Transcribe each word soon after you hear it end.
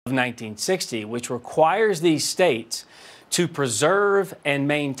of 1960, which requires these states to preserve and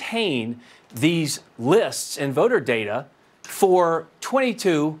maintain these lists and voter data for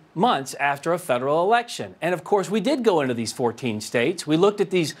 22 months after a federal election. And of course, we did go into these 14 states. We looked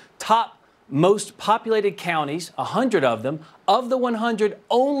at these top most populated counties, 100 of them. Of the 100,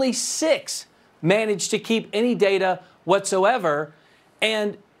 only 6 managed to keep any data whatsoever.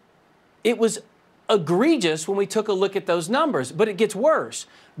 And it was egregious when we took a look at those numbers, but it gets worse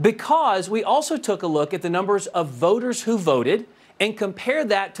because we also took a look at the numbers of voters who voted and compared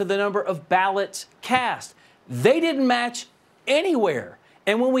that to the number of ballots cast. They didn't match anywhere.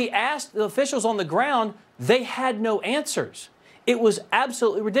 And when we asked the officials on the ground, they had no answers. It was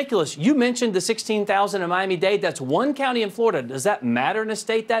absolutely ridiculous. You mentioned the 16,000 in Miami-Dade. That's one county in Florida. Does that matter in a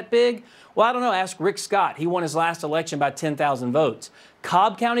state that big? Well, I don't know. Ask Rick Scott. He won his last election by 10,000 votes.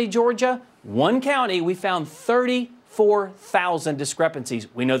 Cobb County, Georgia, one county, we found 34,000 discrepancies.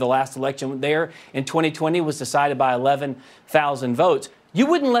 We know the last election there in 2020 was decided by 11,000 votes. You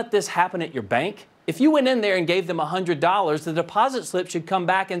wouldn't let this happen at your bank. If you went in there and gave them $100, the deposit slip should come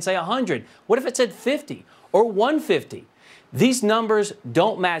back and say 100. What if it said 50 or 150? These numbers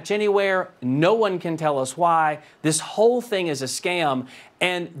don't match anywhere. No one can tell us why. This whole thing is a scam,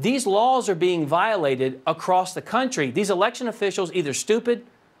 and these laws are being violated across the country. These election officials either stupid,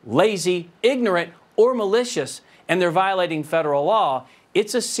 lazy, ignorant, or malicious, and they're violating federal law.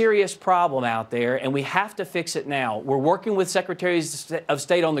 It's a serious problem out there, and we have to fix it now. We're working with secretaries of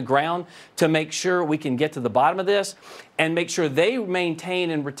state on the ground to make sure we can get to the bottom of this and make sure they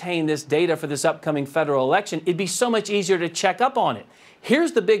maintain and retain this data for this upcoming federal election. It'd be so much easier to check up on it.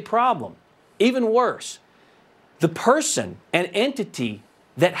 Here's the big problem. Even worse, the person and entity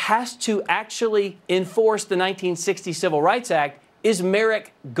that has to actually enforce the 1960 Civil Rights Act is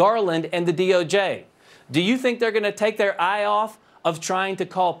Merrick Garland and the DOJ. Do you think they're going to take their eye off of trying to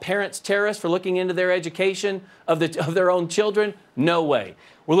call parents terrorists for looking into their education of their own children? No way.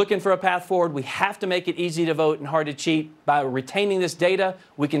 We're looking for a path forward. We have to make it easy to vote and hard to cheat. By retaining this data,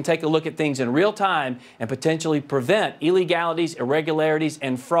 we can take a look at things in real time and potentially prevent illegalities, irregularities,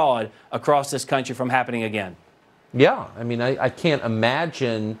 and fraud across this country from happening again. Yeah, I mean, I can't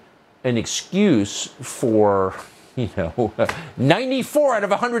imagine an excuse for, 94 out of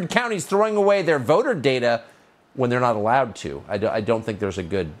 100 counties throwing away their voter data when they're not allowed to. I don't think there's a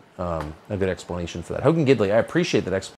good explanation for that. Hogan Gidley, I appreciate that explanation.